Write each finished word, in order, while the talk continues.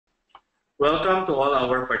Welcome to all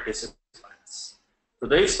our participants.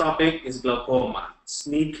 Today's topic is glaucoma,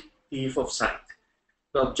 sneak thief of sight.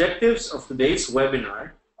 The objectives of today's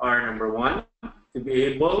webinar are number 1, to be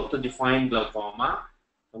able to define glaucoma.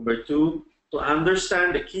 Number 2, to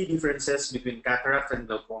understand the key differences between cataract and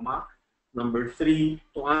glaucoma. Number 3,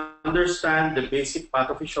 to understand the basic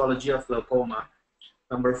pathophysiology of glaucoma.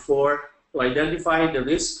 Number 4, to identify the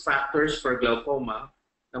risk factors for glaucoma.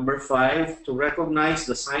 Number 5, to recognize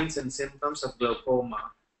the signs and symptoms of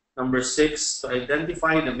glaucoma. Number 6, to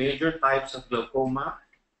identify the major types of glaucoma.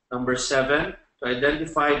 Number 7, to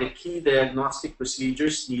identify the key diagnostic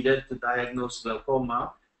procedures needed to diagnose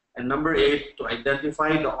glaucoma. And number 8, to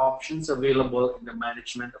identify the options available in the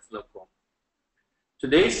management of glaucoma.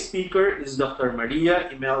 Today's speaker is Dr. Maria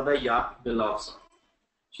Imelda Yap Veloso.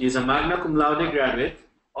 She is a magna cum laude graduate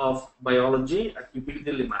of biology at UP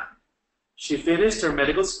Diliman. She finished her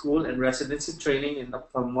medical school and residency training in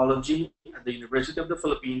ophthalmology at the University of the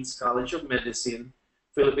Philippines College of Medicine,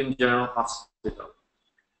 Philippine General Hospital.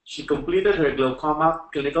 She completed her glaucoma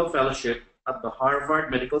clinical fellowship at the Harvard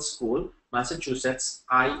Medical School, Massachusetts,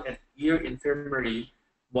 Eye and Ear Infirmary,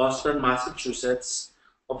 Boston, Massachusetts,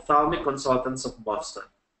 Ophthalmic Consultants of Boston.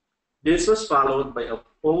 This was followed by a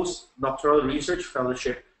postdoctoral research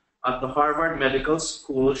fellowship at the Harvard Medical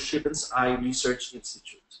School Shippens Eye Research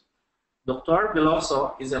Institute. Dr.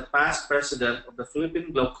 Veloso is a past president of the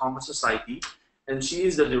Philippine Glaucoma Society, and she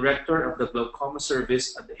is the director of the Glaucoma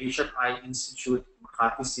Service at the Asian Eye Institute,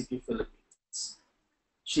 Makati City, Philippines.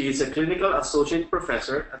 She is a clinical associate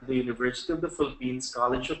professor at the University of the Philippines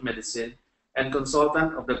College of Medicine and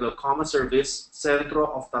consultant of the Glaucoma Service, Centro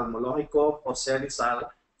Oftalmológico Jose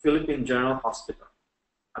Rizal, Philippine General Hospital.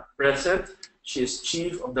 At present, she is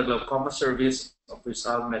chief of the Glaucoma Service of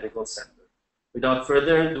Rizal Medical Center. Without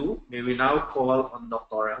further ado, may we now call on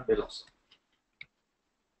Dr. Veloso.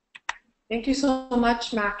 Thank you so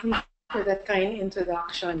much, Mackie, for that kind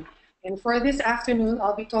introduction. And for this afternoon,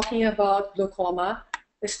 I'll be talking about glaucoma,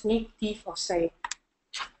 the sneak thief of sight.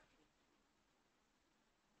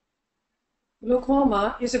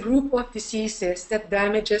 Glaucoma is a group of diseases that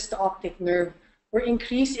damages the optic nerve, where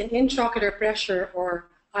increase in intraocular pressure, or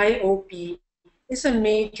IOP, is a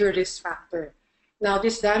major risk factor. Now,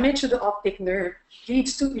 this damage to the optic nerve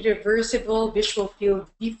leads to irreversible visual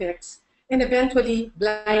field defects and eventually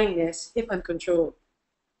blindness if uncontrolled.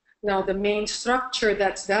 Now, the main structure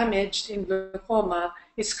that's damaged in glaucoma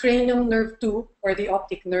is cranial nerve 2, or the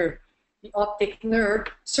optic nerve. The optic nerve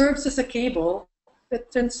serves as a cable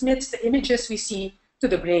that transmits the images we see to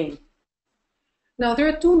the brain. Now, there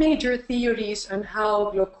are two major theories on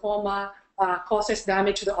how glaucoma causes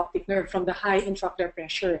damage to the optic nerve from the high intraocular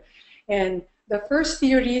pressure. And the first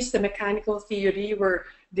theory is the mechanical theory, where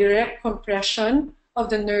direct compression of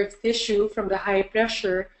the nerve tissue from the high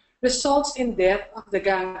pressure results in death of the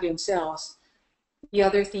ganglion cells. The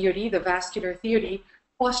other theory, the vascular theory,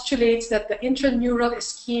 postulates that the intraneural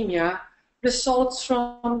ischemia resulting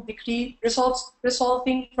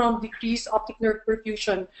from decreased optic nerve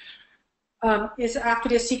perfusion is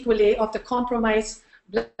actually a sequelae of the compromised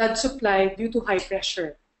blood supply due to high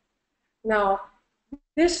pressure. Now,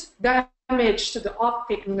 this damage to the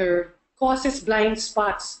optic nerve causes blind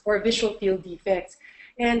spots or visual field defects.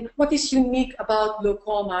 And what is unique about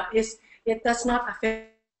glaucoma is it does not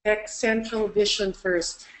affect central vision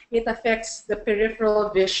first. It affects the peripheral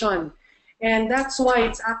vision. And that's why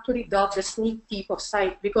it's actually dubbed the sneak thief of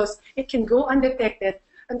sight, because it can go undetected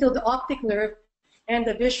until the optic nerve and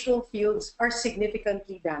the visual fields are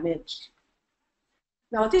significantly damaged.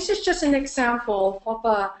 Now, this is just an example of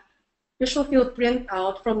a visual field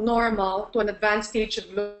printout from normal to an advanced stage of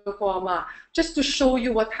glaucoma, just to show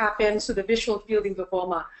you what happens to the visual field in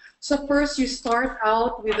glaucoma. So first, you start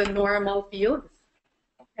out with a normal field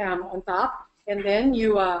on top, and then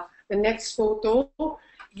the next photo,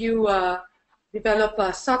 you develop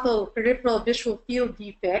a subtle peripheral visual field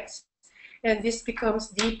defects, and this becomes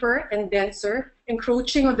deeper and denser,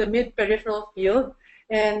 encroaching on the mid-peripheral field.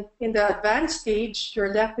 And in the advanced stage,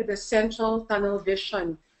 you're left with a central tunnel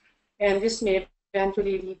vision. And this may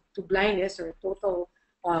eventually lead to blindness or total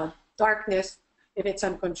darkness if it's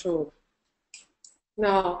uncontrolled.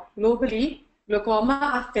 Now, globally,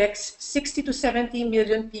 glaucoma affects 60 to 70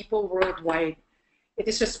 million people worldwide. It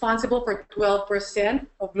is responsible for 12%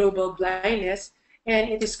 of global blindness, and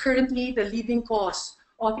it is currently the leading cause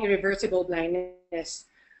of irreversible blindness.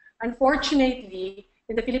 Unfortunately,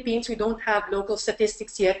 in the Philippines, we don't have local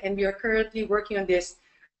statistics yet, and we are currently working on this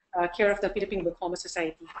care of the Philippine Glaucoma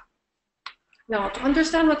Society. Now, to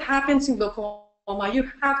understand what happens in glaucoma, you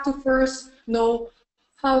have to first know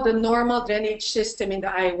how the normal drainage system in the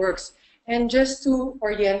eye works. And just to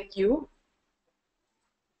orient you,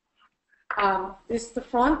 The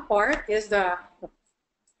front part is the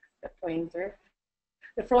pointer.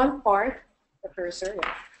 The front part, the cursor,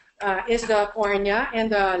 is the cornea,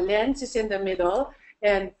 and the lens is in the middle,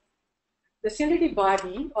 and the ciliary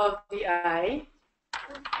body of the eye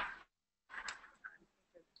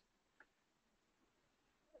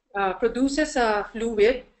produces a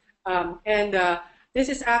fluid, and this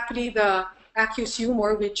is actually the aqueous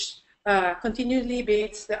humor, which continually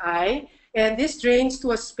bathes the eye, and this drains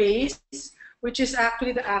to a space, which is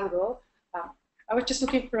actually the angle. I was just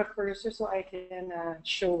looking for a cursor so I can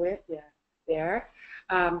show it. Yeah, there.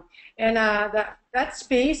 That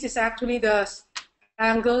space is actually the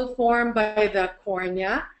angle formed by the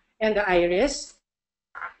cornea and the iris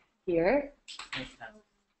here.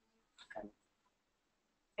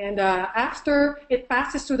 And after it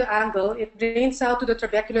passes through the angle, it drains out to the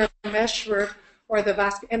trabecular meshwork or the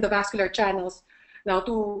vascular channels. Now,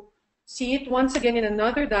 to see it once again in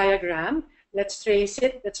another diagram, let's trace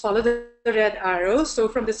it. Let's follow the red arrow. So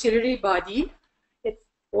from the ciliary body, it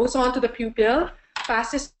goes on to the pupil,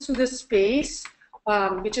 passes through the space,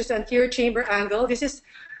 which is the anterior chamber angle. This is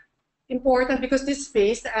important because this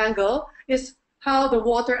space, the angle, is how the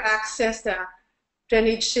water accesses the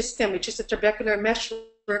drainage system, which is the trabecular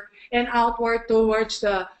meshwork, and outward towards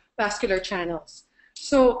the vascular channels.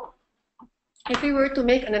 So if we were to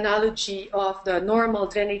make an analogy of the normal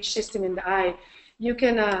drainage system in the eye, you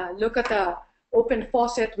can look at the open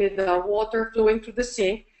faucet with the water flowing through the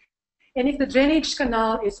sink. And if the drainage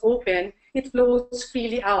canal is open, it flows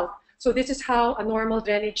freely out. So this is how a normal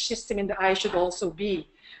drainage system in the eye should also be.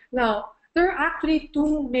 Now, there are actually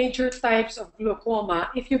two major types of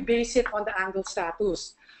glaucoma if you base it on the angle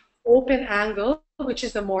status. Open angle, which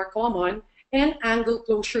is the more common, and angle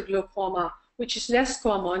closure glaucoma, which is less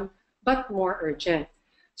common but more urgent.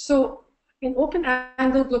 So in open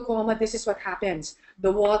angle glaucoma, this is what happens.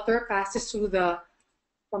 The water passes through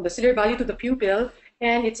from the ciliary body to the pupil,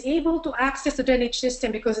 and it's able to access the drainage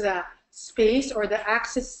system because the space or the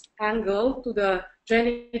axis angle to the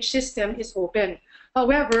drainage system is open.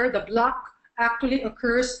 However, the block actually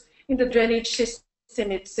occurs in the drainage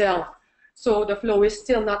system itself. So the flow is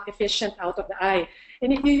still not efficient out of the eye.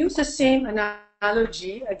 And if you use the same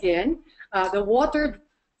analogy again, the water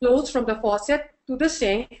flows from the faucet to the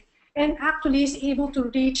sink and actually is able to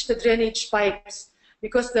reach the drainage pipes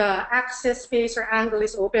because the access space or angle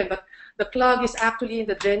is open, but the plug is actually in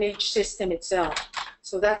the drainage system itself.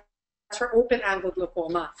 So that's for open angle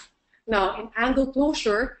glaucoma. Now, in angle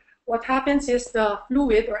closure, what happens is the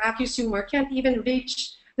fluid or aqueous humor can't even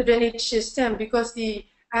reach the drainage system because the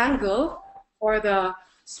angle or the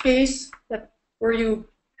space where you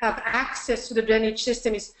have access to the drainage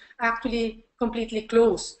system is actually completely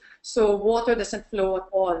closed. So water doesn't flow at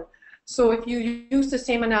all. So if you use the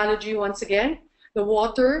same analogy once again, the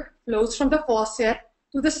water flows from the faucet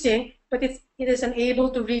to the sink, but it is unable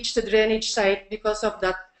to reach the drainage site because of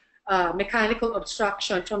that mechanical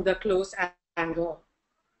obstruction from the closed angle.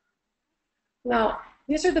 Now,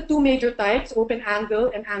 these are the two major types, open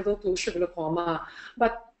angle and angle closure glaucoma.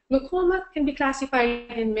 But glaucoma can be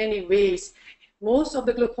classified in many ways. Most of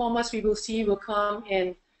the glaucomas we will see will come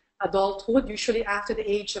in adulthood, usually after the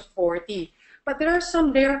age of 40. But there are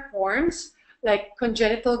some rare forms, like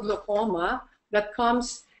congenital glaucoma, that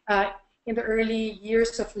comes in the early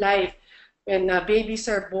years of life when babies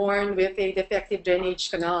are born with a defective drainage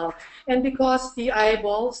canal. And because the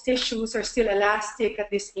eyeballs tissues are still elastic at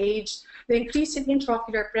this age, the increase in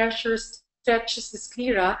intraocular pressure stretches the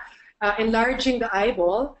sclera, enlarging the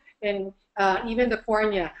eyeball and even the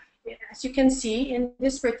cornea. As you can see in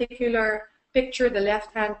this particular picture, the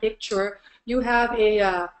left-hand picture, you have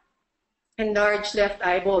a enlarged left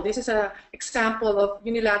eyeball. This is an example of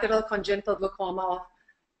unilateral congenital glaucoma on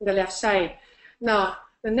the left side. Now,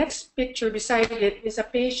 the next picture beside it is a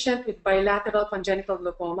patient with bilateral congenital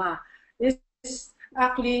glaucoma. This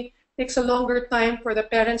actually takes a longer time for the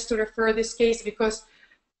parents to refer this case because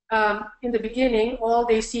in the beginning, all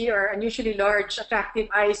they see are unusually large, attractive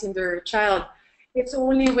eyes in their child. It's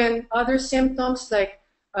only when other symptoms like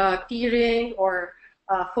tearing or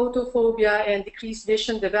photophobia and decreased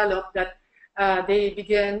vision develop that they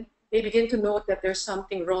begin to note that there's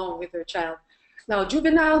something wrong with their child. Now,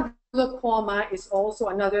 juvenile glaucoma is also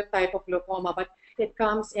another type of glaucoma, but it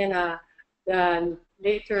comes in the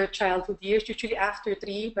later childhood years, usually after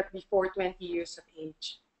 3, but before 20 years of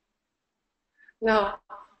age. Now,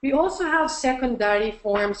 we also have secondary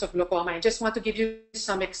forms of glaucoma. I just want to give you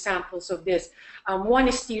some examples of this. One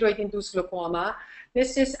is steroid-induced glaucoma.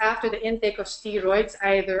 This is after the intake of steroids,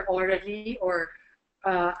 either orally or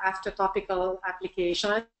after topical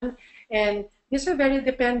application. And these are very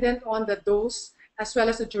dependent on the dose as well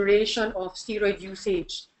as the duration of steroid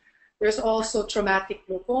usage. There's also traumatic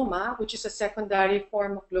glaucoma, which is a secondary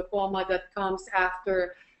form of glaucoma that comes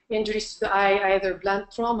after injuries to the eye, either blunt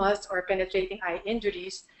traumas or penetrating eye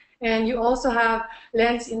injuries. And you also have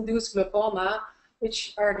lens-induced glaucoma,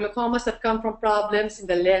 which are glaucomas that come from problems in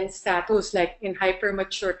the lens status, like in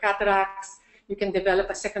hypermature cataracts, you can develop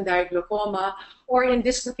a secondary glaucoma, or in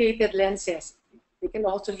dislocated lenses. They can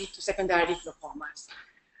also lead to secondary glaucomas.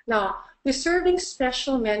 Now, deserving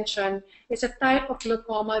special mention is a type of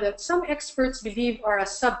glaucoma that some experts believe are a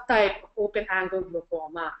subtype of open-angle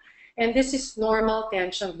glaucoma, and this is normal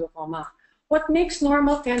tension glaucoma. What makes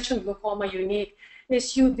normal tension glaucoma unique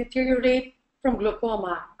is you deteriorate from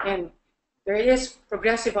glaucoma, and there is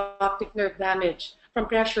progressive optic nerve damage from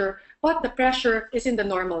pressure, but the pressure is in the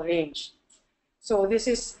normal range. So this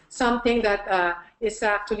is something that is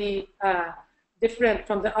actually different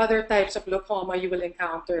from the other types of glaucoma you will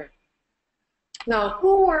encounter. Now,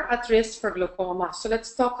 who are at risk for glaucoma? So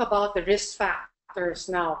let's talk about the risk factors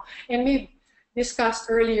now. And we discussed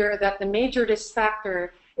earlier that the major risk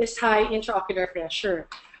factor is high intraocular pressure.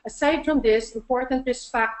 Aside from this, important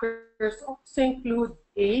risk factors also include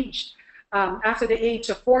age. After the age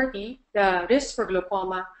of 40, the risk for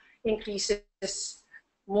glaucoma increases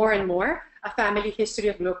more and more. A family history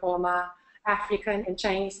of glaucoma, African and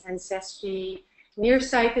Chinese ancestry,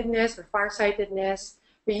 nearsightedness or farsightedness,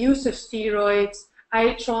 the use of steroids,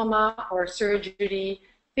 eye trauma or surgery,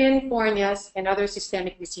 thin corneas, and other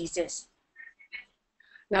systemic diseases.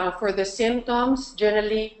 Now, for the symptoms,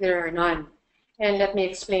 generally there are none. And let me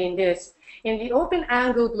explain this. In the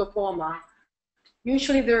open-angle glaucoma,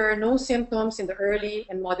 usually there are no symptoms in the early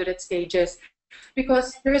and moderate stages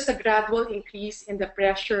because there is a gradual increase in the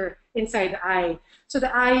pressure inside the eye. So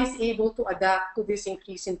the eye is able to adapt to this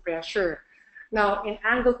increase in pressure. Now, in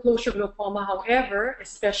angle closure glaucoma, however,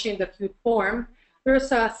 especially in the acute form, there's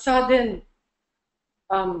a sudden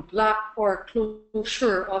block or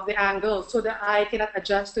closure of the angle. So the eye cannot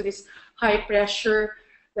adjust to this high pressure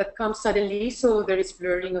that comes suddenly. So there is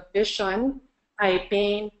blurring of vision, eye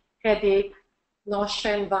pain, headache,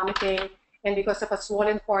 nausea and vomiting, and because of a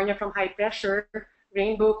swollen cornea from high pressure,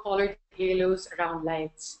 rainbow-colored halos around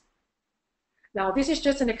lights. Now, this is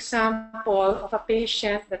just an example of a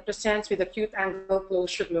patient that presents with acute angle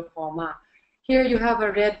closure glaucoma. Here you have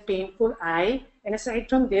a red, painful eye, and aside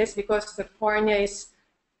from this, because the cornea is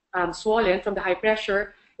swollen from the high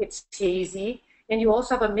pressure, it's hazy, and you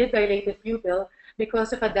also have a mid-dilated pupil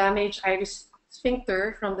because of a damaged iris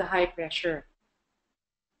sphincter from the high pressure.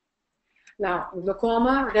 Now, in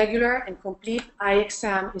glaucoma, regular and complete eye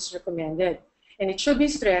exam is recommended. And it should be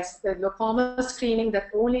stressed that glaucoma screening that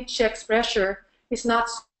only checks pressure is not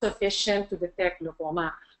sufficient to detect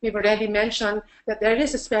glaucoma. We've already mentioned that there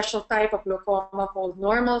is a special type of glaucoma called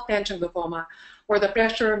normal tension glaucoma, where the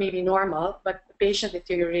pressure may be normal, but the patient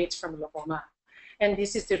deteriorates from glaucoma. And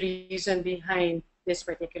this is the reason behind this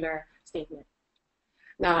particular statement.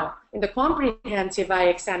 Now, in the comprehensive eye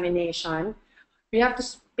examination, we have to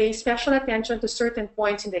pay special attention to certain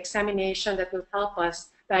points in the examination that will help us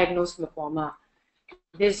diagnose glaucoma.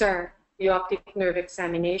 These are the optic nerve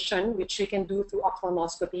examination, which we can do through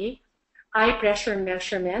ophthalmoscopy, eye pressure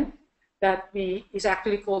measurement, that is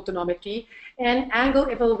actually called tonometry, and angle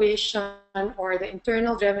evaluation or the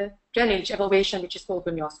internal drainage evaluation, which is called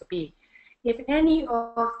gonioscopy. If any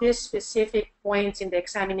of these specific points in the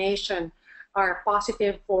examination are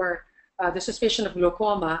positive for the suspicion of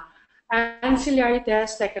glaucoma, ancillary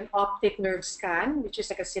tests like an optic nerve scan, which is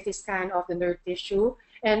like a CT scan of the nerve tissue,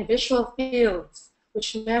 and visual fields,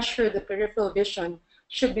 which measure the peripheral vision,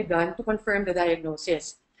 should be done to confirm the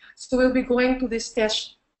diagnosis. So we'll be going to this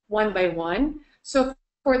test one by one. So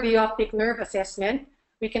for the optic nerve assessment,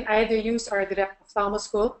 we can either use our direct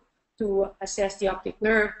ophthalmoscope to assess the optic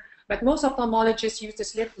nerve, but most ophthalmologists use the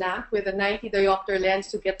slit lamp with a 90 diopter lens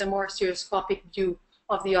to get a more stereoscopic view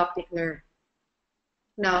of the optic nerve.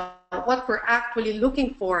 Now, what we're actually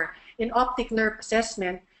looking for in optic nerve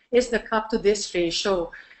assessment is the cup to disc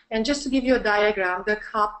ratio. And just to give you a diagram, the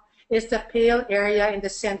cup is the pale area in the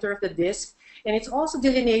center of the disc, and it's also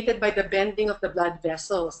delineated by the bending of the blood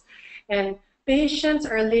vessels. And patients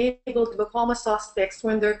are labeled glaucoma suspects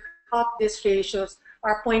when their cup disc ratios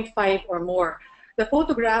are 0.5 or more. The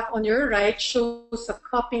photograph on your right shows a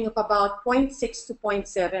cupping of about 0.6 to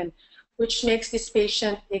 0.7, which makes this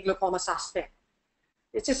patient a glaucoma suspect.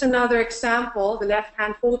 This is another example. The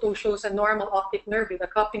left-hand photo shows a normal optic nerve with a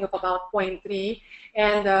cupping of about 0.3,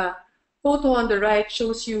 and the photo on the right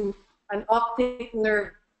shows you an optic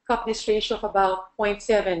nerve cup disc ratio of about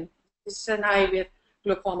 0.7. This is an eye with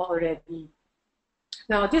glaucoma already.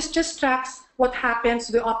 Now, this just tracks what happens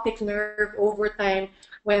to the optic nerve over time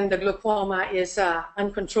when the glaucoma is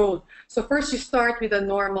uncontrolled. So first you start with a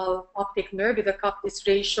normal optic nerve with a cup-disc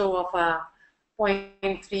ratio of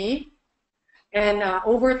 0.3. And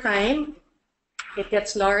over time, it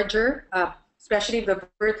gets larger, especially the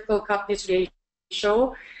vertical cup-disc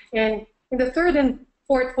ratio. And in the third and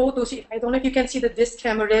fourth photos, I don't know if you can see the disc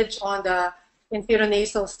hemorrhage on the inferior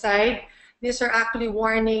nasal side. These are actually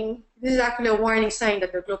warning. This is actually a warning sign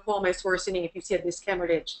that the glaucoma is worsening if you see a disc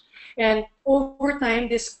hemorrhage. And over time,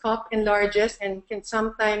 this cup enlarges and can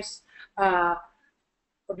sometimes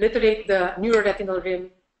obliterate the neuroretinal rim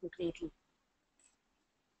completely.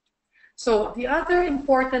 So the other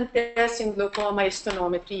important test in glaucoma is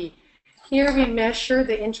tonometry. Here we measure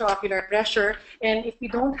the intraocular pressure, and if we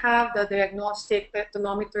don't have the diagnostic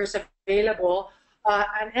tonometers available,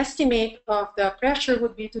 an estimate of the pressure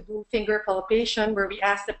would be to do finger palpation, where we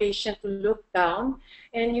ask the patient to look down,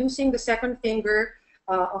 and using the second finger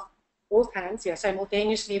of both hands,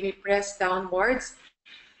 simultaneously we press downwards.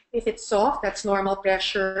 If it's soft, that's normal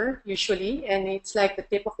pressure usually, and it's like the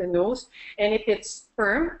tip of the nose. And if it's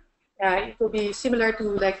firm, it will be similar to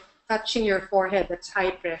like touching your forehead, that's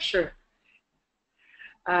high pressure.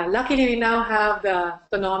 Luckily, we now have the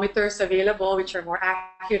tonometers available, which are more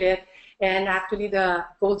accurate. And actually, the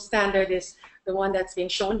gold standard is the one that's being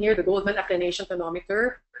shown here, the Goldman applanation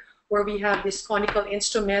tonometer, where we have this conical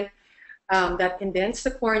instrument that indents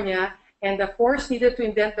the cornea, and the force needed to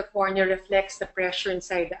indent the cornea reflects the pressure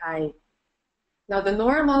inside the eye. Now, the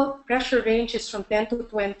normal pressure range is from 10 to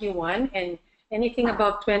 21, and anything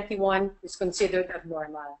above 21 is considered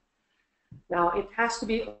abnormal. Now, it has to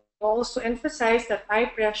be also emphasized that eye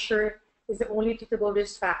pressure is the only treatable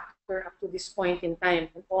risk factor up to this point in time,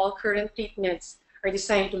 and all current treatments are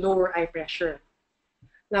designed to lower eye pressure.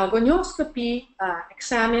 Now, gonioscopy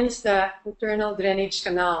examines the internal drainage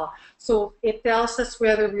canal. So it tells us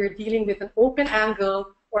whether we're dealing with an open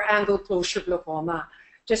angle or angle closure glaucoma.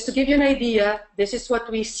 Just to give you an idea, this is what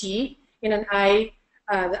we see in an eye,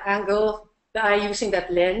 the angle, the eye using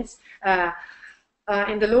that lens.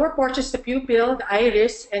 In the lower portion is the pupil, the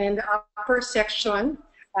iris, and in the upper section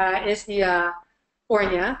is the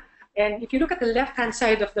cornea. And if you look at the left-hand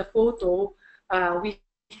side of the photo, we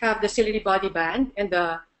have the ciliary body band and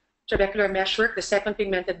the trabecular meshwork, the second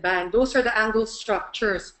pigmented band. Those are the angle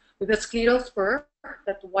structures with the scleral spur,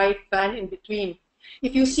 that white band in between.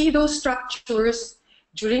 If you see those structures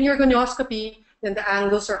during your gonioscopy, then the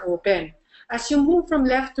angles are open. As you move from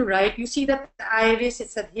left to right, you see that the iris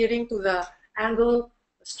is adhering to the angle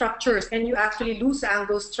structures, and you actually lose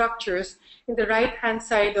angle structures in the right-hand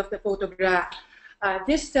side of the photograph.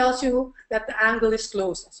 This tells you that the angle is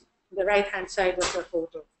closed, the right-hand side of the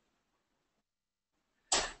photo.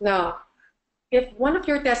 Now, if one of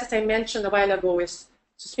your tests, as I mentioned a while ago, is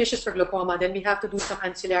suspicious for glaucoma, then we have to do some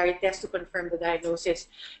ancillary tests to confirm the diagnosis.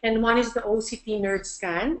 And one is the OCT nerve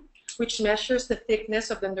scan, which measures the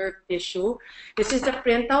thickness of the nerve tissue. This is the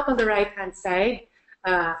printout on the right-hand side.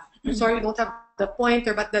 I'm sorry, we don't have the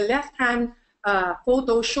pointer, but the left-hand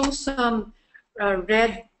photo shows some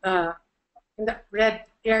red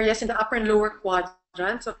areas in the upper and lower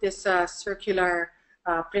quadrants of this circular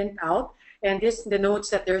printout. And this denotes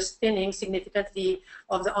that there's thinning significantly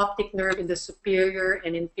of the optic nerve in the superior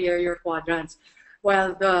and inferior quadrants.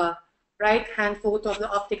 While the right-hand photo of the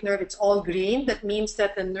optic nerve, it's all green. That means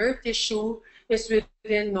that the nerve tissue is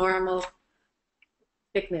within normal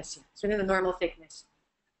thickness. It's within the normal thickness.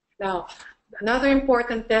 Now, another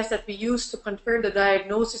important test that we use to confirm the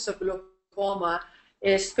diagnosis of glaucoma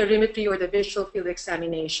is perimetry, or the visual field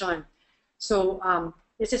examination. So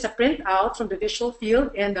this is a printout from the visual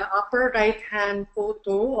field, and the upper right-hand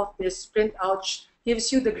photo of this printout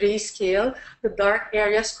gives you the grayscale. The dark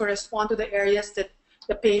areas correspond to the areas that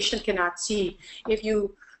the patient cannot see. If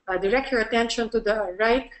you direct your attention to the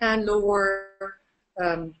right-hand lower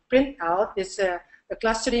printout, the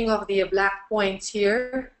clustering of the black points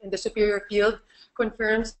here in the superior field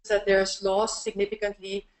confirms that there's loss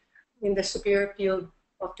significantly in the superior field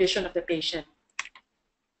of vision of the patient.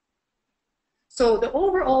 So the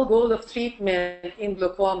overall goal of treatment in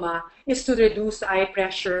glaucoma is to reduce the eye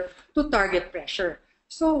pressure to target pressure.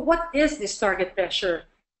 So what is this target pressure?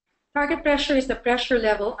 Target pressure is the pressure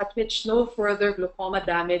level at which no further glaucoma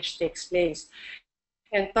damage takes place.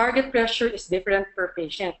 And target pressure is different per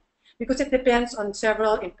patient because it depends on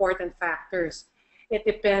several important factors. It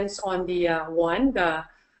depends on the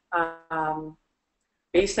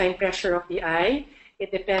baseline pressure of the eye.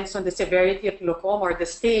 It depends on the severity of glaucoma or the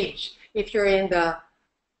stage. If you're in the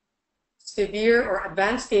severe or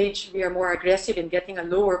advanced stage, we are more aggressive in getting a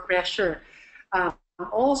lower pressure.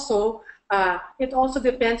 Also, It also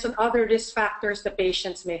depends on other risk factors the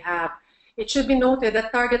patients may have. It should be noted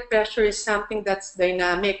that target pressure is something that's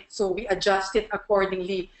dynamic, so we adjust it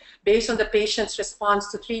accordingly based on the patient's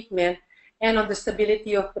response to treatment and on the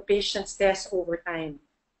stability of the patient's test over time.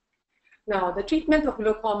 Now, the treatment of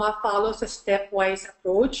glaucoma follows a stepwise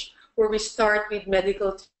approach where we start with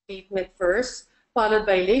medical treatment first, followed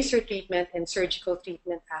by laser treatment and surgical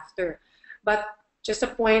treatment after. But just a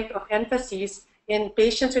point of emphasis, in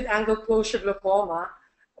patients with angle closure glaucoma,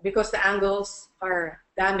 because the angles are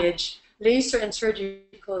damaged, laser and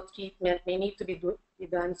surgical treatment may need to be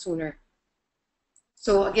done sooner.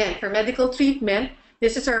 So again, for medical treatment,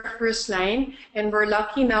 this is our first line, and we're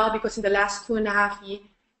lucky now because in the last 2.5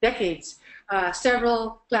 decades,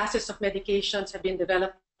 several classes of medications have been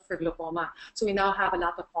developed for glaucoma. So we now have a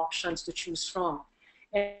lot of options to choose from.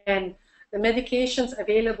 And the medications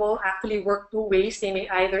available actually work two ways. They may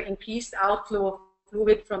either increase the outflow of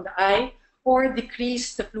fluid from the eye or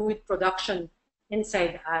decrease the fluid production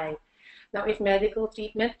inside the eye. Now, if medical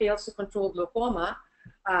treatment fails to control glaucoma,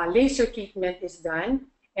 laser treatment is done.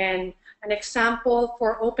 And an example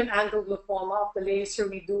for open-angle glaucoma of the laser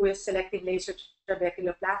we do is selective laser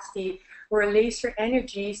trabeculoplasty, where laser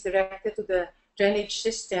energy is directed to the drainage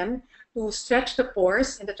system to stretch the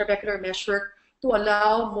pores in the trabecular meshwork to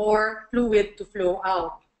allow more fluid to flow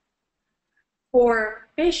out. For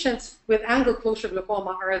patients with angle closure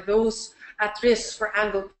glaucoma, or those at risk for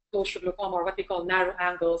angle closure glaucoma, or what we call narrow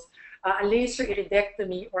angles, a laser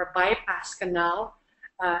iridectomy or bypass canal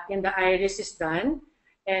in the iris is done.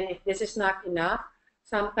 And if this is not enough,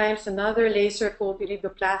 sometimes another laser called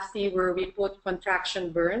iridoplasty, where we put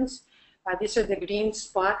contraction burns. These are the green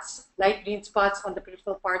spots, light green spots on the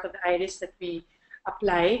peripheral part of the iris that we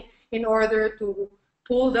apply in order to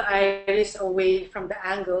pull the iris away from the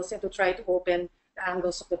angles and to try to open the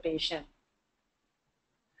angles of the patient.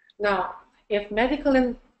 Now, if medical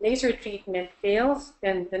and laser treatment fails,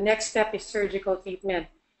 then the next step is surgical treatment.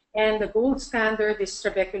 And the gold standard is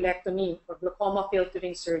trabeculectomy, or glaucoma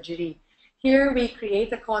filtering surgery. Here we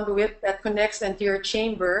create a conduit that connects the anterior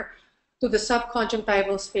chamber to the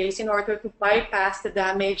subconjunctival space in order to bypass the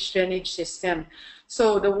damaged drainage system.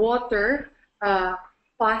 So the water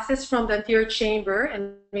passes from the anterior chamber,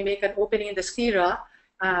 and we make an opening in the sclera,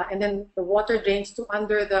 and then the water drains to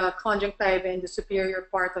under the conjunctiva in the superior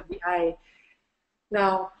part of the eye.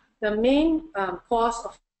 Now, the main cause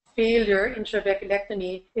of failure in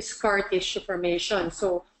trabeculectomy is scar tissue formation.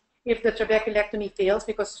 So if the trabeculectomy fails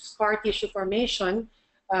because of scar tissue formation,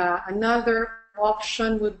 another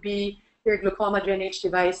option would be your glaucoma drainage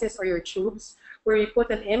devices or your tubes, where you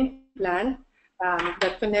put an implant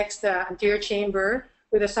that connects the anterior chamber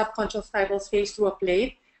with the subconjunctival space through a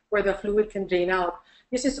plate where the fluid can drain out.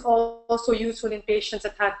 This is also useful in patients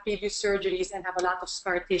that had previous surgeries and have a lot of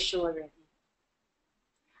scar tissue already.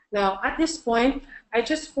 Now, at this point, I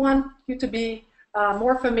just want you to be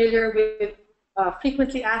more familiar with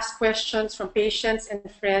frequently asked questions from patients and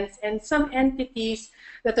friends and some entities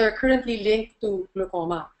that are currently linked to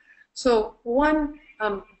glaucoma. So one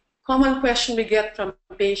common question we get from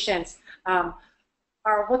patients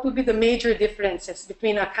are what would be the major differences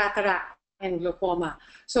between a cataract and glaucoma.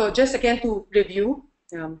 So just again to review,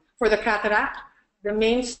 for the cataract, the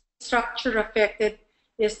main structure affected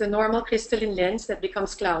is the normal crystalline lens that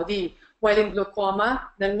becomes cloudy, while in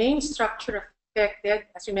glaucoma, the main structure affected,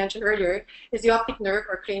 as we mentioned earlier, is the optic nerve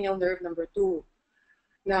or cranial nerve number 2.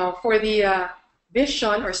 Now, for the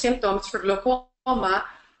vision or symptoms for glaucoma,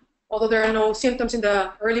 although there are no symptoms in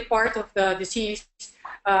the early part of the disease,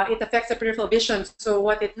 it affects the peripheral vision. So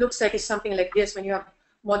what it looks like is something like this. When you have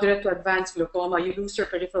moderate to advanced glaucoma, you lose your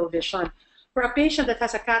peripheral vision. For a patient that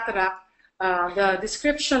has a cataract, the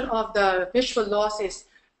description of the visual loss is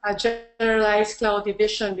a generalized cloudy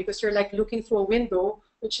vision, because you're like looking through a window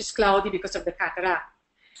which is cloudy because of the cataract.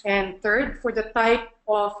 And third, for the type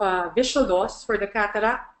of visual loss for the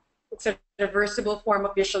cataract, it's a reversible form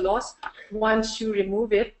of visual loss. Once you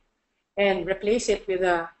remove it and replace it with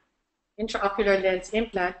a intraocular lens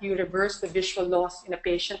implant, you reverse the visual loss in a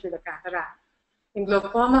patient with a cataract. In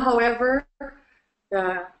glaucoma, however,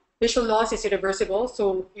 the visual loss is irreversible,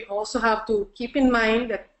 so you also have to keep in mind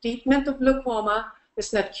that treatment of glaucoma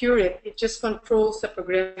does not cure it, it just controls the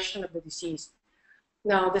progression of the disease.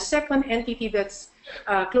 Now, the second entity that's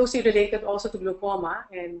closely related also to glaucoma,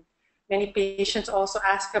 and many patients also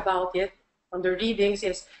ask about it on their readings,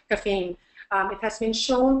 is caffeine. It has been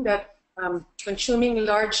shown that consuming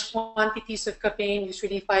large quantities of caffeine,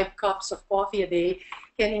 usually 5 cups of coffee a day,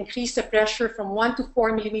 can increase the pressure from 1 to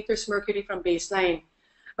 4 millimeters mercury from baseline.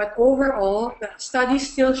 But overall, the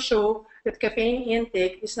studies still show that caffeine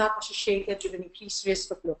intake is not associated with an increased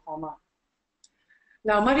risk of glaucoma.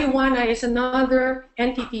 Now, marijuana is another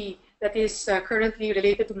entity that is currently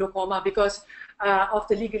related to glaucoma because of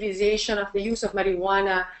the legalization of the use of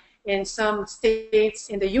marijuana in some states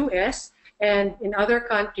in the US and in other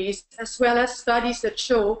countries, as well as studies that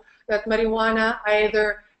show that marijuana,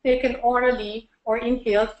 either taken orally or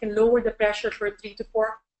inhaled, can lower the pressure for 3 to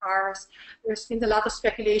 4 hours. There's been a lot of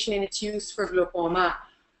speculation in its use for glaucoma.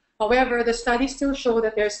 However, the studies still show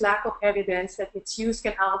that there's lack of evidence that its use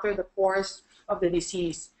can alter the course of the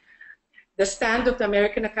disease. The stand of the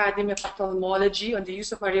American Academy of Ophthalmology on the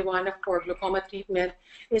use of marijuana for glaucoma treatment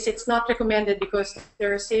is it's not recommended because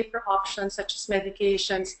there are safer options such as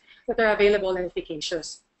medications that are available and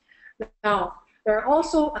efficacious. Now, there are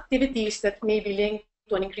also activities that may be linked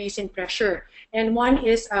to an increase in pressure. And one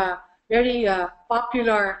is a very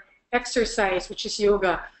popular exercise, which is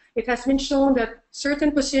yoga. It has been shown that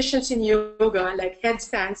certain positions in yoga, like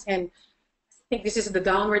headstands, and I think this is the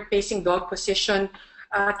downward facing dog position,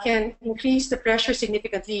 can increase the pressure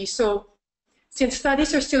significantly. So since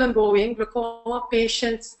studies are still ongoing, glaucoma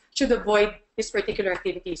patients should avoid these particular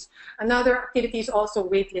activities. Another activity is also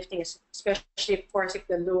weightlifting, especially of course if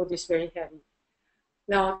the load is very heavy.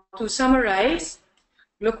 Now, to summarize,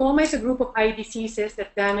 glaucoma is a group of eye diseases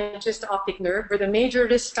that damages the optic nerve, where the major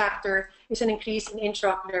risk factor is an increase in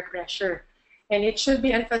intraocular pressure. And it should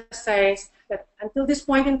be emphasized that until this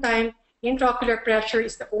point in time, intraocular pressure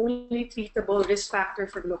is the only treatable risk factor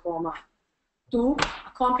for glaucoma. 2,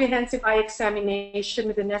 a comprehensive eye examination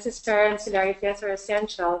with the necessary ancillary tests are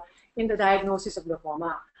essential in the diagnosis of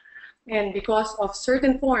glaucoma. And because of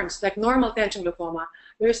certain forms, like normal tension glaucoma,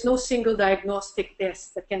 there is no single diagnostic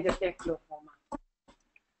test that can detect glaucoma.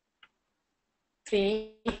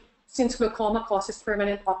 3, since glaucoma causes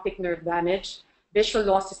permanent optic nerve damage, visual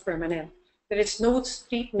loss is permanent. There is no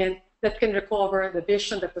treatment that can recover the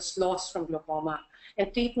vision that was lost from glaucoma,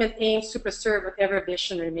 and treatment aims to preserve whatever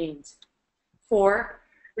vision remains. 4,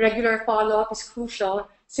 regular follow-up is crucial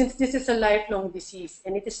since this is a lifelong disease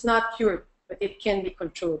and it is not cured, but it can be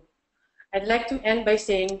controlled. I'd like to end by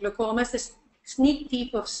saying glaucoma is a sneak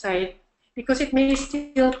thief of sight because it may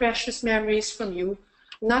steal precious memories from you,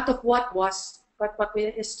 not of what was, but what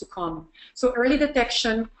is to come. So early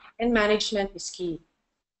detection and management is key.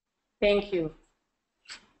 Thank you.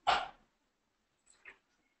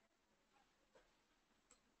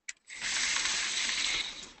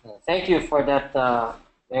 Thank you for that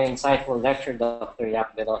very insightful lecture, Dr.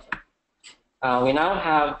 Yap Veloso. We now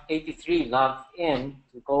have 83 logged in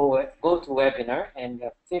to go to webinar, and we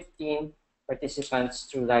have 15 participants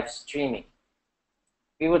through live streaming.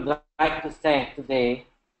 We would like to thank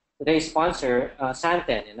today's sponsor,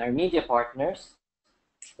 Santen, and our media partners,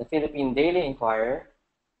 the Philippine Daily Inquirer,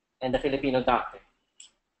 and the Filipino Doctor.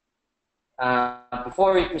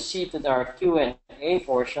 Before we proceed to our Q&A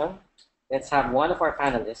portion, let's have one of our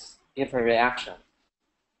panelists give her reaction.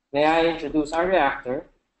 May I introduce our reactor,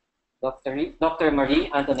 Dr.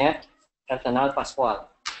 Marie Antoinette Eltanal Pascual.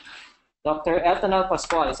 Dr. Eltanal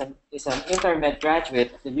Pascual is an intermed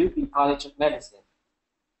graduate of the UP College of Medicine.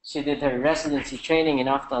 She did her residency training in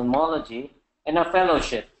ophthalmology and a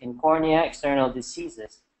fellowship in cornea external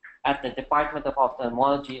diseases at the Department of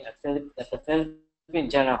Ophthalmology at the Philippine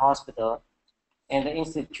General Hospital and the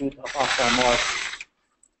Institute of Ophthalmology.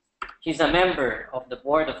 She's a member of the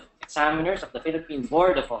Board of Examiners of the Philippine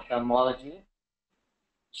Board of Ophthalmology.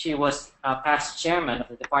 She was past chairman of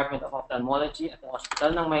the Department of Ophthalmology at the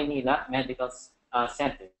Hospital ng Maynila Medical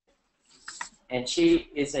Center. And she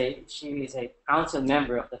is a council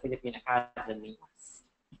member of the Philippine Academy.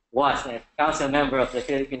 Was a council member of the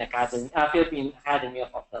Philippine Academy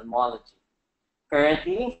of Ophthalmology.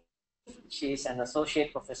 Currently, she is an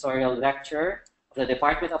associate professorial lecturer of the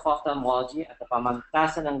Department of Ophthalmology at the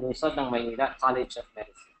Pamantasan ng Lungsod ng Maynila College of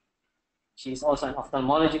Medicine. She is also an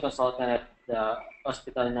ophthalmology consultant at the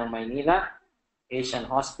Hospital ng Maynila, Asian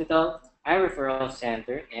Hospital, Eye Referral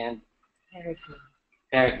Center, and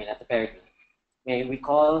Peregrine at the Peregrine. May we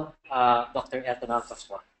call Dr. Eltanal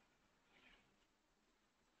Pascual.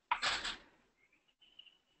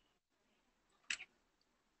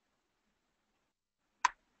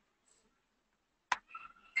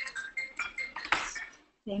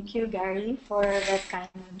 Thank you, Gary, for that kind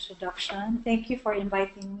of introduction. Thank you for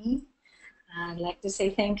inviting me. I'd like to say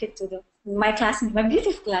thank you to my classmate, my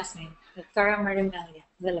beautiful classmate, Dr. Marimel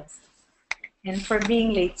Veloso, and for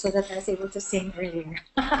being late so that I was able to sing earlier.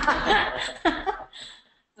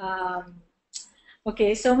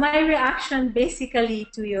 Okay, so my reaction basically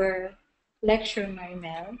to your lecture,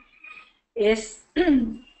 Marimel, is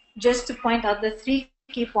just to point out the 3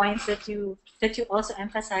 key points that you also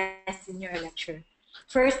emphasized in your lecture.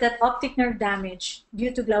 first, that optic nerve damage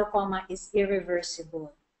due to glaucoma is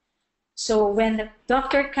irreversible. So when the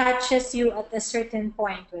doctor catches you at a certain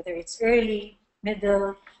point, whether it's early,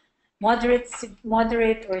 middle,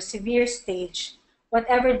 moderate or severe stage,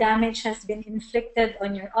 whatever damage has been inflicted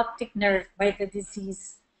on your optic nerve by the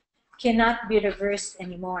disease cannot be reversed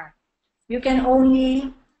anymore. You can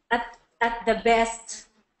only, at the best,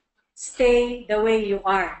 stay the way you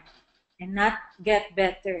are and not get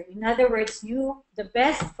better. In other words, the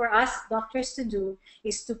best for us doctors to do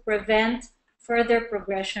is to prevent further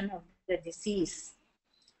progression of the disease.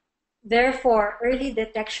 Therefore, early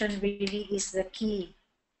detection really is the key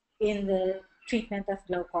in the treatment of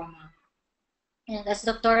glaucoma. And as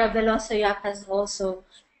Dr. Veloso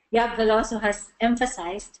has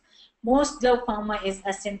emphasized, most glaucoma is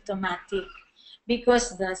asymptomatic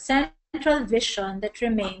because the central vision that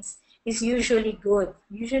remains is usually good,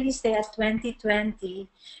 usually stay at 20/20,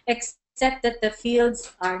 except that the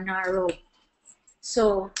fields are narrowed.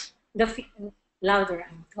 So louder,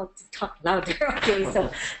 I'm told to talk louder. Okay, so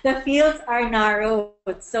the fields are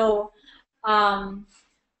narrowed. So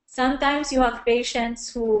sometimes you have patients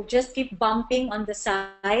who just keep bumping on the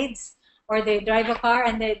sides, or they drive a car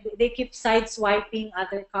and they keep side swiping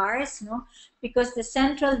other cars, because the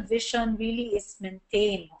central vision really is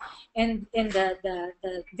maintained, and the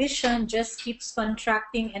vision just keeps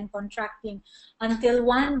contracting and contracting until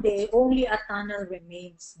one day only a tunnel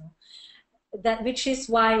remains. Which is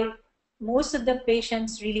why most of the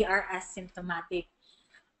patients really are asymptomatic.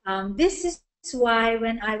 This is why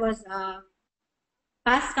when I was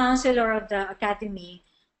past counselor of the academy,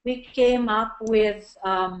 we came up with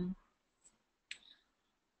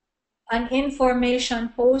an information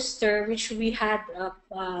poster which we had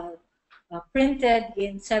printed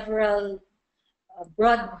in several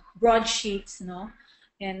broadsheets,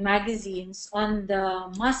 and magazines on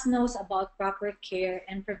the must-knows about proper care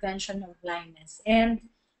and prevention of blindness. And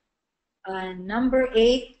number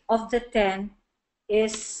 8 of the 10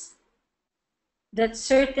 is that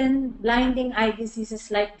certain blinding eye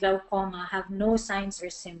diseases like glaucoma have no signs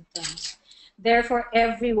or symptoms. Therefore,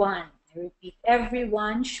 everyone, I repeat,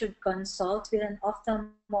 everyone should consult with an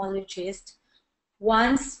ophthalmologist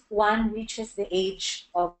once one reaches the age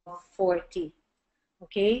of 40.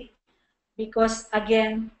 Okay? Because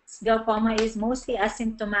again, glaucoma is mostly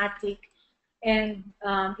asymptomatic, and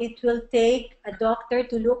it will take a doctor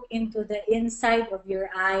to look into the inside of your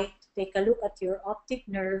eye, to take a look at your optic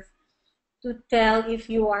nerve, to tell if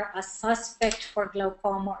you are a suspect for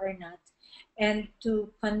glaucoma or not, and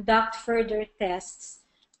to conduct further tests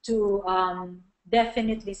to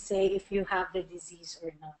definitely say if you have the disease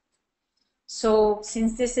or not. So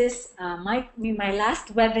since this is my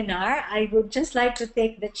last webinar, I would just like to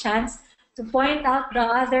take the chance to point out the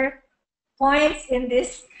other points in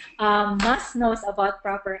this must-knows about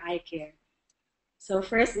proper eye care. So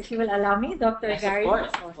first, if you will allow me, Dr. Yes, Gary.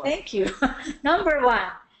 of course. Thank you. Number 1,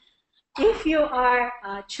 if you are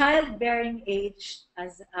a childbearing age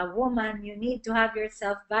as a woman, you need to have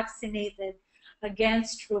yourself vaccinated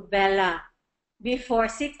against rubella before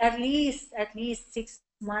at least 6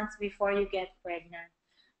 months before you get pregnant.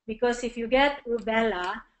 Because if you get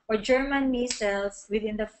rubella or German measles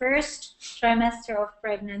within the first trimester of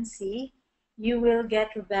pregnancy, you will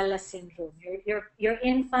get rubella syndrome. Your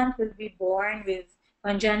infant will be born with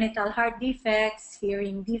congenital heart defects,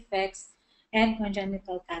 hearing defects, and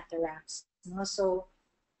congenital cataracts. So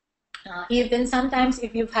even sometimes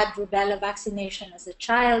if you've had rubella vaccination as a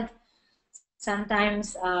child,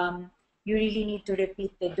 sometimes you really need to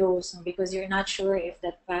repeat the dose because you're not sure if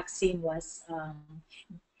that vaccine was,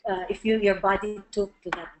 if your body took to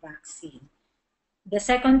that vaccine. The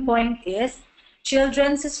second point is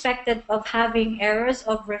children suspected of having errors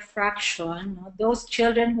of refraction, those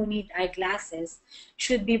children who need eyeglasses,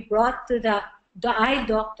 should be brought to the eye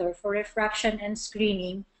doctor for refraction and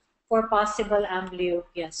screening for possible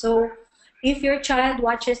amblyopia. So if your child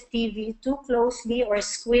watches TV too closely or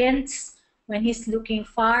squints when he's looking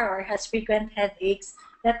far or has frequent headaches,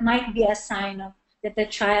 that might be a sign that the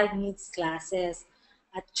child needs glasses.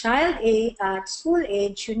 At school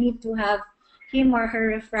age, you need to have him or her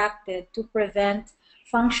refracted to prevent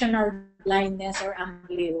functional blindness or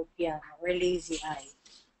amblyopia or lazy eye.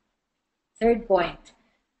 Third point,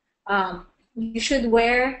 you should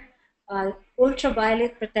wear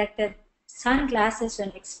ultraviolet protected sunglasses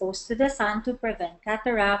when exposed to the sun to prevent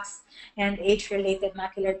cataracts and age-related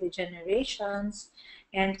macular degenerations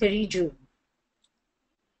and pterygium.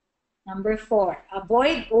 Number 4,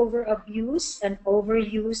 avoid over-abuse and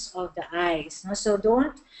overuse of the eyes. So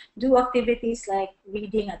don't do activities like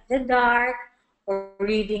reading at the dark or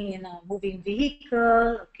reading in a moving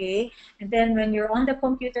vehicle, okay? And then when you're on the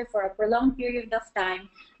computer for a prolonged period of time,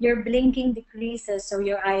 your blinking decreases, so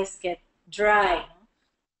your eyes get dry.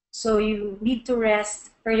 So you need to rest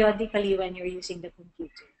periodically when you're using the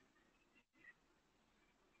computer.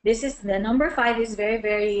 This is the number 5 is very,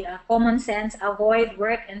 very common sense. Avoid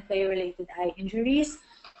work and play related eye injuries.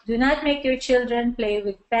 Do not make your children play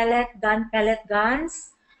with pellet guns,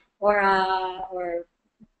 or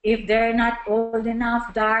if they're not old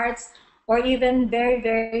enough, darts, or even very,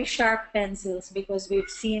 very sharp pencils, because we've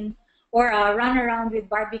seen, or run around with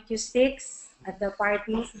barbecue sticks at the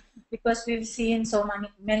parties, because we've seen so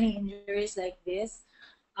many injuries like this.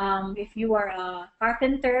 If you are a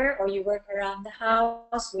carpenter or you work around the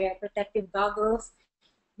house, wear protective goggles,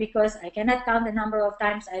 because I cannot count the number of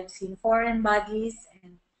times I've seen foreign bodies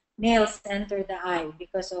and nails enter the eye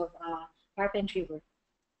because of carpentry work.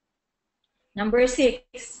 Number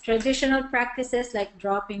 6, traditional practices like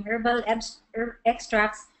dropping herbal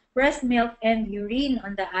extracts, breast milk, and urine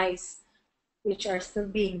on the eyes, which are still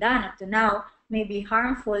being done up to now, may be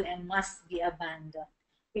harmful and must be abandoned.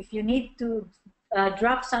 If you need to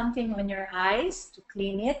drop something on your eyes to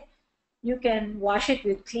clean it, you can wash it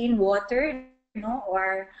with clean water,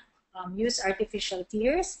 or use artificial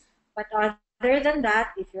tears. But other than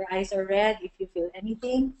that, if your eyes are red, if you feel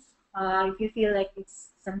anything, if you feel like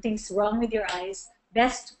something's wrong with your eyes,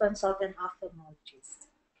 best to consult an ophthalmologist.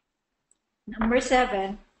 Number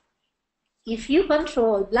 7, if you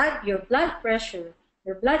control your blood pressure,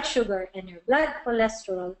 your blood sugar, and your blood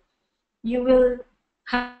cholesterol, you will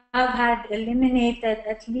have had eliminated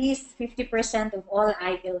at least 50% of all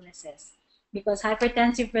eye illnesses, because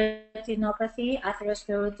hypertensive retinopathy,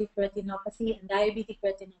 atherosclerotic retinopathy, and diabetic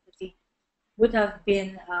retinopathy would have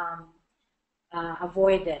been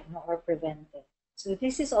avoided or prevented. So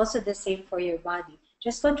this is also the same for your body.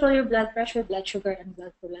 Just control your blood pressure, blood sugar, and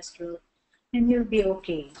blood cholesterol, and you'll be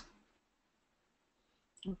okay.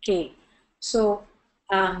 Okay, so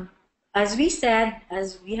as we said,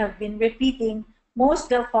 as we have been repeating, most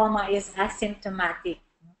glaucoma is asymptomatic.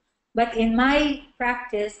 But in my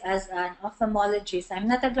practice as an ophthalmologist, I'm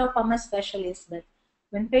not a glaucoma specialist, but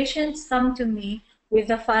when patients come to me with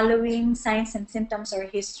the following signs and symptoms or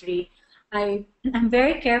history, I'm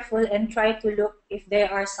very careful and try to look if there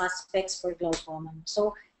are suspects for glaucoma.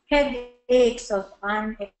 So headaches of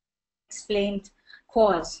unexplained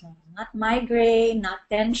cause, not migraine, not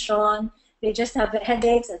tension, they just have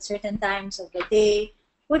headaches at certain times of the day,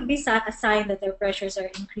 would be a sign that their pressures are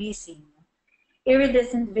increasing.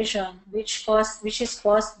 Iridescent vision, which is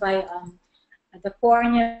caused by the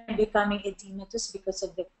cornea becoming edematous because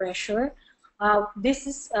of the pressure. This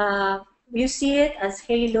is you see it as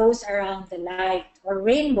halos around the light, or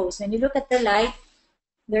rainbows. When you look at the light,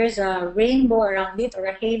 there's a rainbow around it or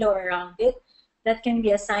a halo around it. That can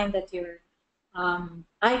be a sign that your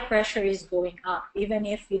eye pressure is going up, even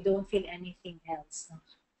if you don't feel anything else.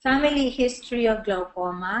 Family history of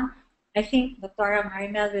glaucoma. I think Dr.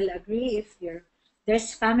 Marimel will agree, if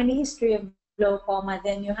there's family history of glaucoma,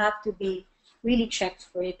 then you have to be really checked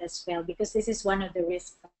for it as well, because this is one of the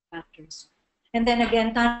risk factors. And then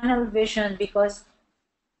again, tunnel vision, because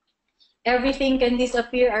everything can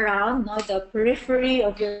disappear around. The periphery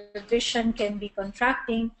of your vision can be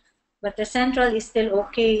contracting, but the central is still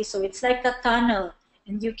okay. So it's like a tunnel,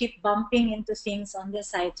 and you keep bumping into things on the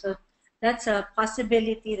side. So that's a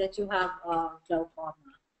possibility that you have glaucoma.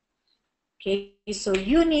 Okay, so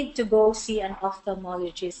you need to go see an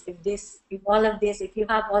ophthalmologist if you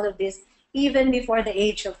have all of this, even before the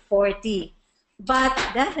age of 40. But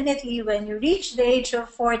definitely when you reach the age of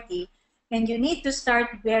 40 and you need to start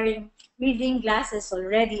wearing reading glasses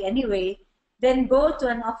already anyway, then go to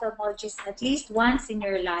an ophthalmologist at least once in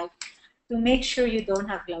your life to make sure you don't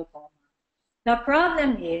have glaucoma. The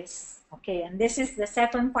problem is, okay, and this is the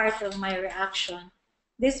second part of my reaction,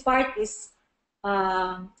 this part is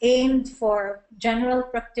aimed for general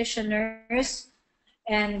practitioners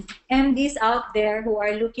and MDs out there who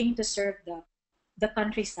are looking to serve the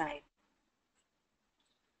countryside.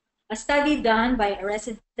 A study done by a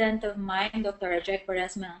resident of mine, Dr. Ajay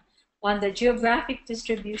Quaresma, on the geographic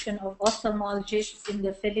distribution of ophthalmologists in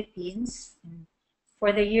the Philippines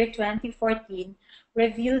for the year 2014,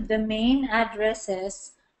 reviewed the main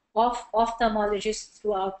addresses of ophthalmologists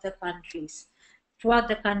throughout the country,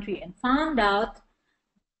 and found out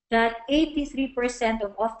that 83%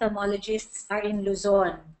 of ophthalmologists are in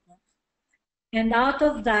Luzon. And out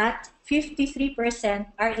of that,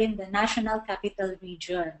 53% are in the National Capital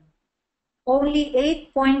Region. Only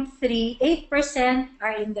 8%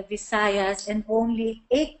 are in the Visayas, and only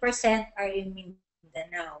 8% are in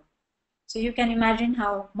Mindanao. So you can imagine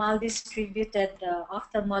how maldistributed the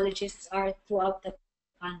ophthalmologists are throughout the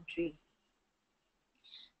country.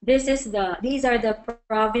 These are the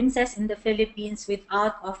provinces in the Philippines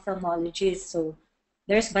without ophthalmologists. So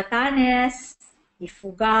there's Batanes,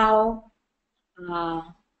 Ifugao,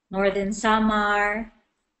 Northern Samar,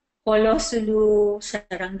 Polo Sulu,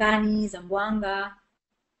 Sarangani, Zamboanga.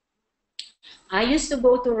 I used to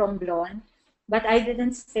go to Romblon, but I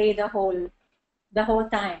didn't stay the whole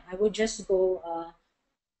time. I would just go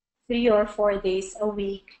 3 or 4 days a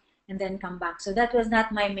week and then come back. So that was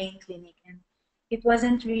not my main clinic. And it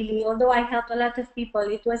wasn't really, although I helped a lot of people,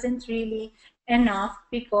 it wasn't really enough,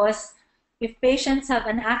 because if patients have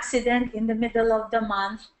an accident in the middle of the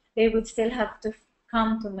month, they would still have to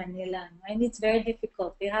come to Manila. And it's very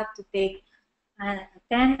difficult. They have to take a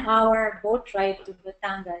 10-hour boat ride to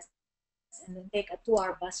Batangas and then take a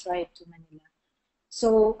 2-hour bus ride to Manila.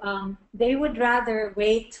 So they would rather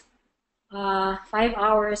wait 5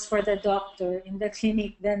 hours for the doctor in the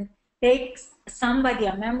clinic than take somebody,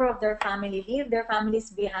 a member of their family, leave their families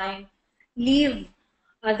behind, leave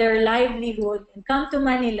their livelihood, and come to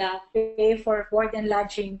Manila, pay for board and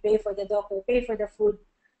lodging, pay for the doctor, pay for the food,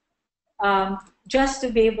 just to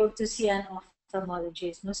be able to see an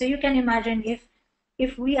ophthalmologist. So you can imagine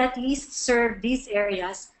if we at least serve these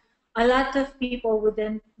areas, a lot of people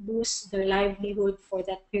wouldn't lose their livelihood for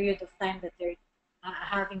that period of time that they're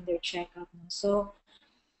having their checkup. So,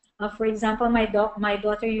 for example, my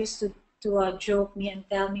daughter used to joke me and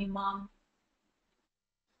tell me, "Mom,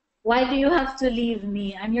 why do you have to leave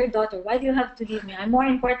me? I'm your daughter. Why do you have to leave me? I'm more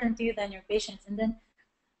important to you than your patients." And then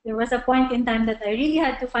there was a point in time that I really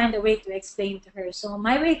had to find a way to explain to her. So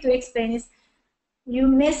my way to explain is, you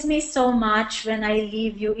miss me so much when I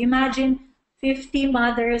leave you. Imagine 50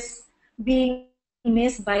 mothers being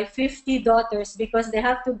missed by 50 daughters because they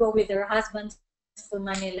have to go with their husbands to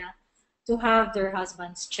Manila to have their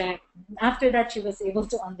husbands checked. After that, she was able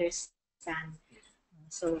to understand.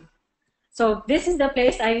 So this is the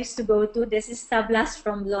place I used to go to. This is Tablas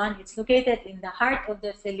from Lon. It's located in the heart of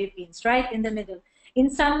the Philippines, right in the middle.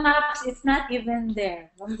 In some maps, it's not even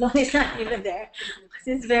there. Romblon is not even there.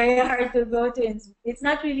 It's very hard to go to. It's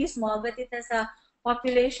not really small, but it has a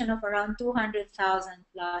population of around 200,000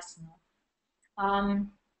 plus.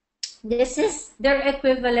 This is their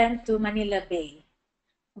equivalent to Manila Bay.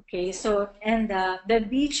 Okay, so, and the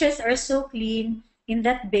beaches are so clean in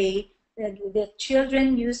that bay that the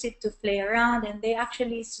children use it to play around, and they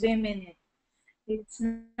actually swim in it. It's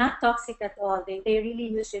not toxic at all. They really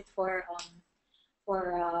use it for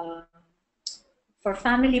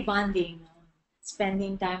family bonding,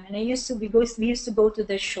 spending time. And we used to go to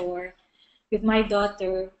the shore with my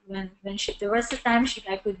daughter when there was a time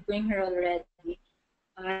I could bring her already.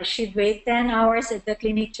 She'd wait 10 hours at the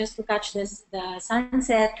clinic just to catch the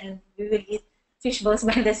sunset, and we would eat fish balls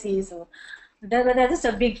by the sea. So that is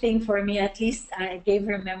a big thing for me. At least I gave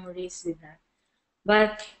her memories with that.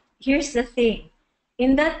 But here's the thing.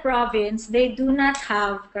 In that province, they do not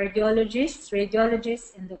have cardiologists,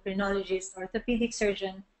 radiologists, endocrinologists, orthopedic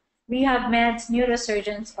surgeons, rehab meds,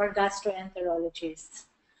 neurosurgeons, or gastroenterologists.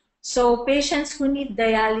 So patients who need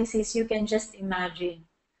dialysis, you can just imagine.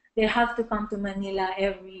 They have to come to Manila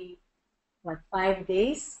every, 5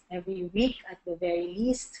 days, every week at the very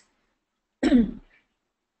least, to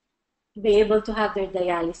be able to have their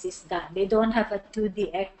dialysis done. They don't have a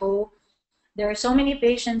 2D echo. There are so many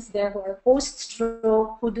patients there who are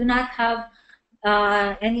post-stroke who do not have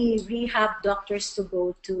any rehab doctors to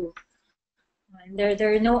go to. And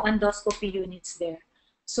there are no endoscopy units there.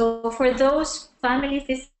 So for those family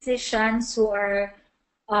physicians who are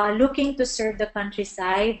looking to serve the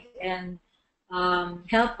countryside and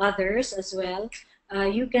help others as well,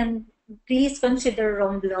 you can please consider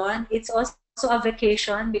Romblon. It's also a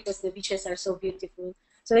vacation because the beaches are so beautiful.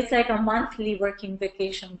 So it's like a monthly working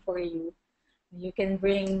vacation for you. You can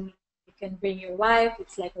bring your wife.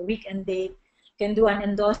 It's like a weekend date. You can do an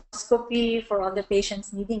endoscopy for all the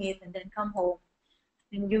patients needing it, and then come home,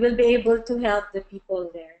 and you will be able to help the people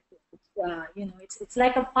there. It's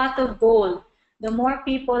like a pot of gold. The more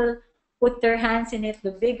people put their hands in it,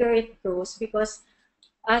 the bigger it grows. Because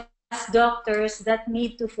as doctors, that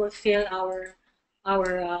need to fulfill our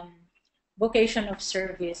vocation of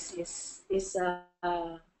service is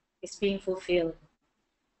being fulfilled.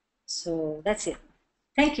 So that's it.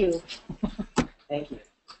 Thank you. Thank you.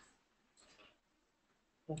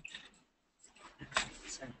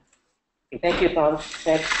 Thank you, Tom.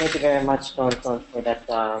 Thank you very much, Tom, for that.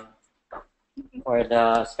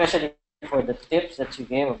 Especially for the tips that you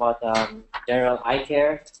gave about general eye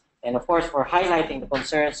care, and of course for highlighting the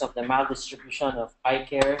concerns of the maldistribution of eye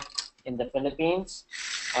care in the Philippines.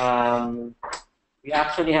 We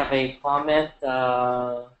actually have a comment.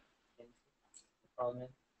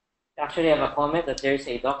 We actually have a comment that there's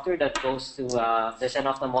a doctor that goes to, there's an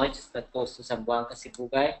ophthalmologist that goes to Zamboanga,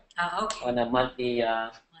 Sibugay Okay. on a monthly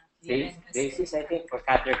basis, I think, for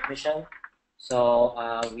cataract mission. So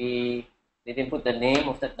we didn't put the name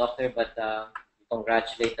of that doctor, but we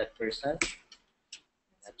congratulate that person.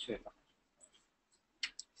 Not sure.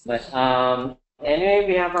 But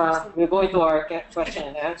anyway, we're going to our question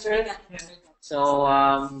and answer. So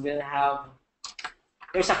we'll have.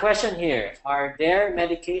 There's a question here. Are there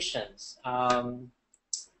medications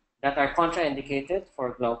that are contraindicated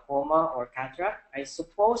for glaucoma or cataract? I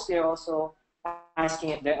suppose they're also asking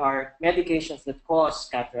if there are medications that cause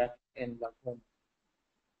cataract and glaucoma.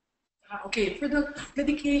 Okay, for the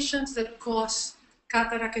medications that cause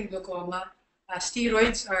cataract and glaucoma,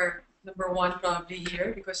 steroids are number one probably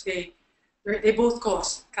here because they both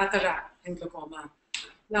cause cataract and glaucoma.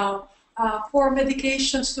 Now, for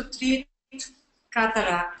medications to treat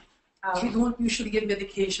cataract, we don't usually give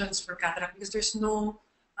medications for cataract because there's no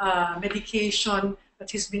medication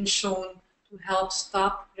that has been shown to help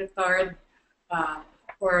stop, retard,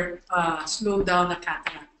 or slow down the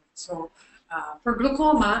cataract. So for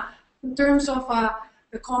glaucoma, in terms of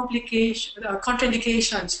the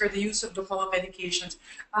contraindications for the use of glaucoma medications,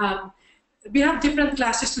 we have different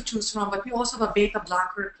classes to choose from, but we also have a beta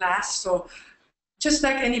blocker class. So just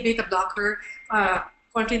like any beta blocker,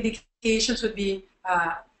 contraindications would be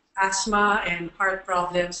asthma and heart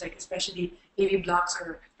problems, like especially AV blocks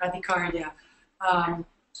or bradycardia.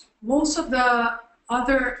 Most of the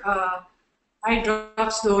other eye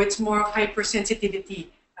drops, though, it's more hypersensitivity,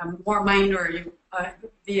 more minor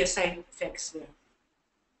via side effects there.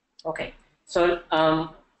 Okay, so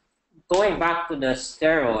going back to the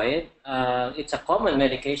steroid, it's a common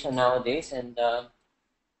medication nowadays, and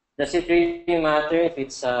does it really matter if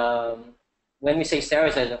it's when we say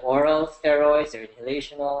steroids, are they oral steroids or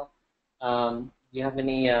inhalational? Do you have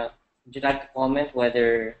any? Would you like to comment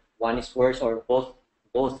whether one is worse or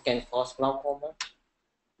both can cause glaucoma?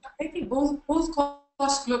 I think both cause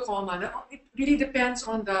glaucoma. It really depends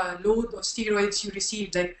on the load of steroids you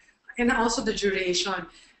receive, and also the duration.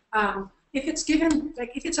 If it's given,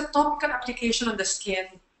 if it's a topical application on the skin,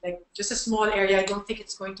 like just a small area, I don't think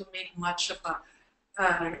it's going to make much of a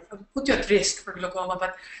put you at risk for glaucoma.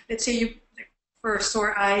 But let's say for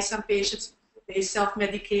sore eyes, some patients they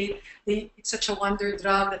self-medicate. It's such a wonder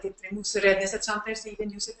drug that it removes the redness, that sometimes they even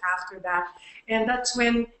use it after that. And that's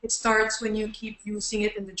when it starts, when you keep using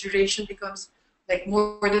it and the duration becomes like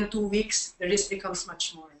more than 2 weeks, the risk becomes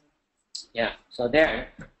much more. Yeah, so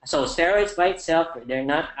steroids by itself, they're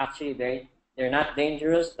not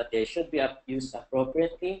dangerous, but they should be used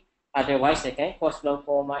appropriately. Otherwise, they can cause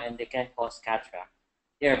glaucoma and they can cause cataract.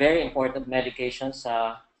 They are very important medications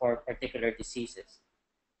for particular diseases.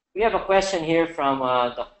 We have a question here from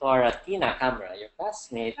Dr. Tina Camara, your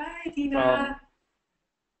classmate. Hi, Tina.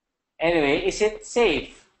 Anyway, is it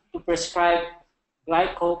safe to prescribe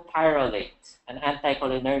glycopyrrolate, an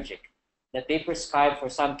anticholinergic, that they prescribe for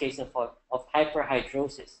some cases of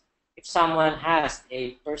hyperhidrosis if someone has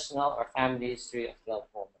a personal or family history of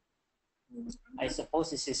glaucoma? I suppose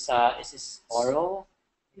this is oral?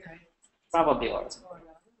 Yeah, Probably oral.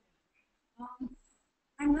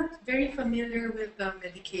 I'm not very familiar with the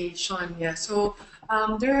medication. Yeah, so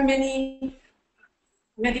there are many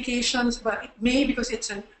medications, but it may because it's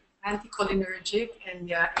an anticholinergic, and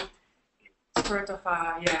yeah, it sort of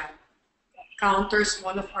counters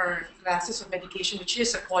one of our classes of medication, which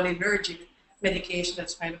is a cholinergic medication,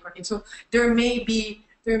 that's pilocarpine. So there may be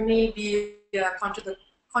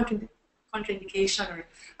contraindication,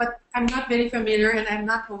 but I'm not very familiar, and I'm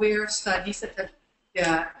not aware of studies that have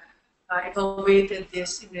evaluated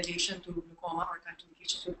this in relation to glaucoma or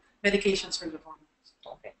contraindication to medications for glaucoma.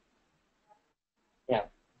 Okay. Yeah.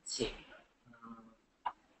 Let's see.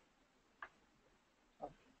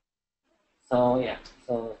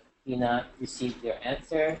 So Tina received your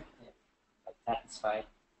answer. Yeah, satisfied.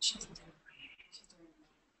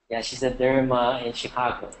 Yeah, she's a derma in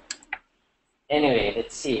Chicago. Anyway,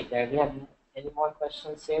 let's see. Do we have any more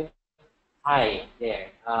questions here? Hi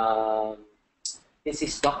there. This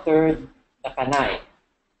is Dr. Dakanay.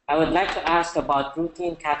 I would like to ask about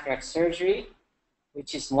routine cataract surgery,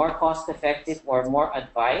 which is more cost-effective or more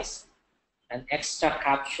advised, an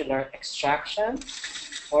extracapsular extraction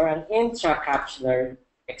or an intracapsular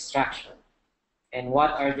extraction, and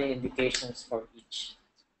what are the indications for each?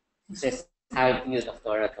 This is how you,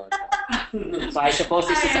 Dr. So I suppose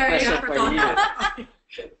this is a question for you.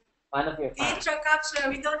 One of your fans. Intracapsular,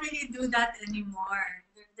 we don't really do that anymore.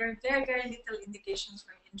 there are very, very little indications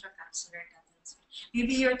for intracapsular cataract surgery.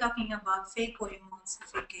 Maybe you're talking about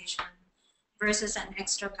phacoemulsification versus an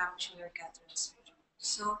extracapsular cataract surgery.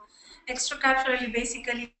 So extracapsular, you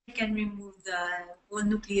basically can remove the whole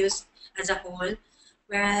nucleus as a whole,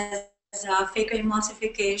 whereas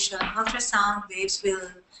phacoemulsification, ultrasound waves will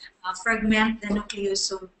fragment the nucleus,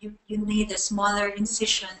 so you need a smaller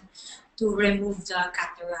incision to remove the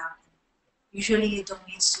cataract. Usually you don't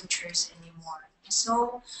need sutures anymore.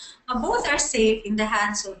 So both are safe in the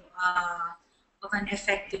hands of an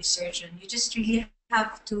effective surgeon. You just really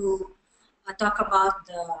have to talk about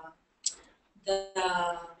the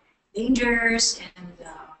dangers and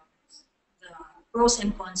the pros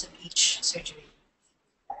and cons of each surgery.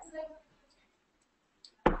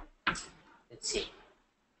 Let's see.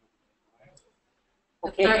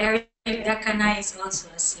 Dr. Okay. Eric Dakanay is also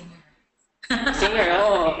a singer. Singer,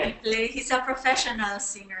 oh, okay. He's a professional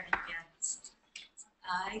singer and pianist.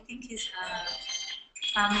 I think he's a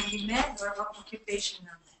family med or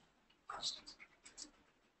occupational med.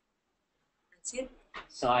 That's it.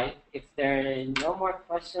 So if there are no more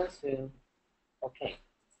questions, okay.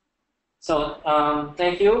 So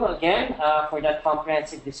thank you again for that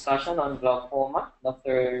comprehensive discussion on glaucoma,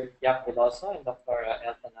 Dr. Jack Veloso and Dr.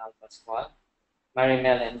 Elton Pascual,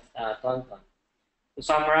 Marimel and Tonton. To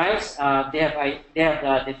summarize, they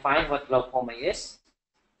have defined what glaucoma is,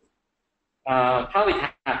 how it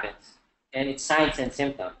happens, and its signs and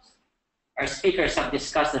symptoms. Our speakers have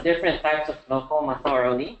discussed the different types of glaucoma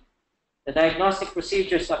thoroughly. The diagnostic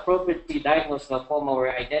procedures to appropriately diagnose glaucoma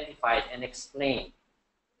were identified and explained,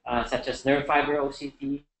 such as nerve fiber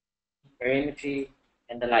OCT, perimetry,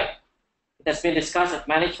 and the like. It has been discussed that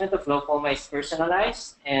management of glaucoma is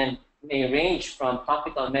personalized and may range from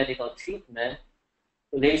topical medical treatment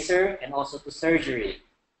to laser and also to surgery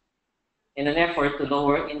in an effort to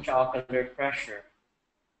lower intraocular pressure.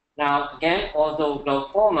 Now, again, although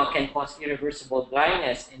glaucoma can cause irreversible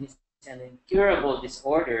blindness and is an incurable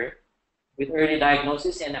disorder, with early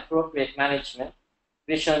diagnosis and appropriate management,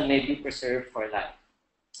 vision may be preserved for life.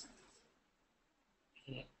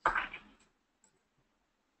 Okay.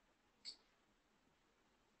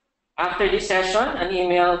 After this session, an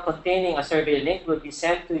email containing a survey link will be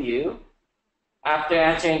sent to you. After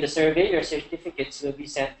answering the survey, your certificates will be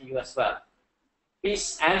sent to you as well.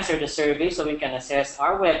 Please answer the survey so we can assess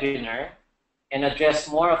our webinar and address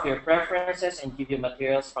more of your preferences and give you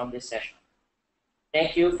materials from this session.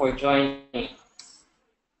 Thank you for joining.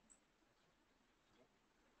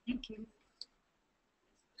 Thank you.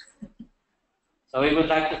 So we would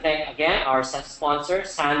like to thank again our sponsor,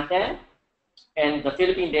 Santen, and the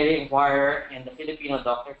Philippine Daily Inquirer and the Filipino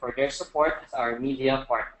Doctor for their support as our media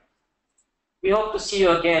partner. We hope to see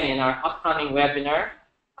you again in our upcoming webinar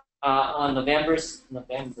on November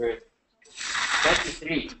 23,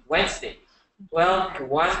 Wednesday, 12 to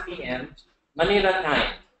 1 p.m. Manila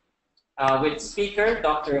time, with speaker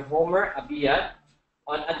Dr. Homer Abiyad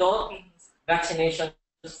on adult vaccinations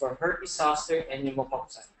for herpes zoster and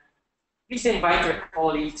pneumococci. Please invite your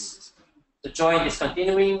colleagues to join this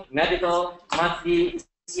continuing medical monthly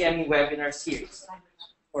CME webinar series.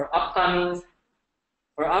 For upcoming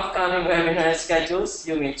webinar schedules,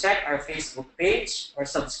 you may check our Facebook page or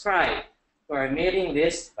subscribe to our mailing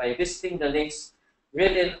list by visiting the links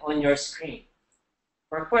written on your screen.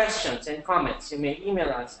 For questions and comments, you may email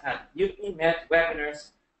us at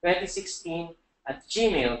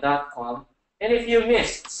upmedwebinars2016@gmail.com. And if you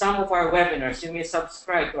missed some of our webinars, you may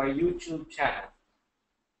subscribe to our YouTube channel.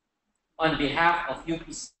 On behalf of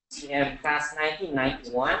UPCM Class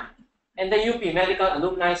 1991 and the UP Medical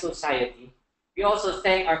Alumni Society, we also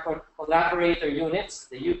thank our collaborator units,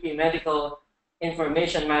 the UP Medical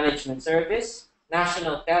Information Management Service,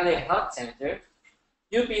 National Telehealth Center,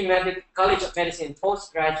 UP College of Medicine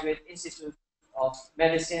Postgraduate Institute of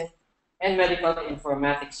Medicine and Medical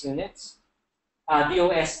Informatics Units,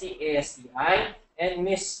 DOST ASDI, and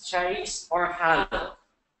Ms. Charis Orhalo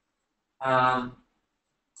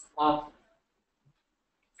of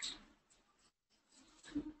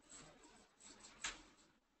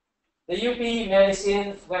the UP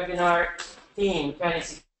Medicine Webinar Team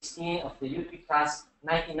 2016 of the UP Class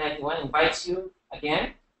 1991 invites you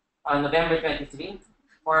again on November 23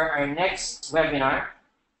 for our next webinar.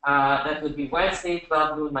 That will be Wednesday,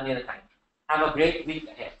 12 noon Manila time. Have a great week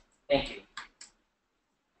ahead. Thank you.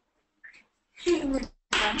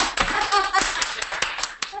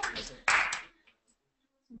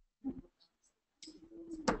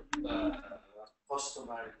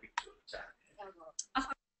 Customary picture chat.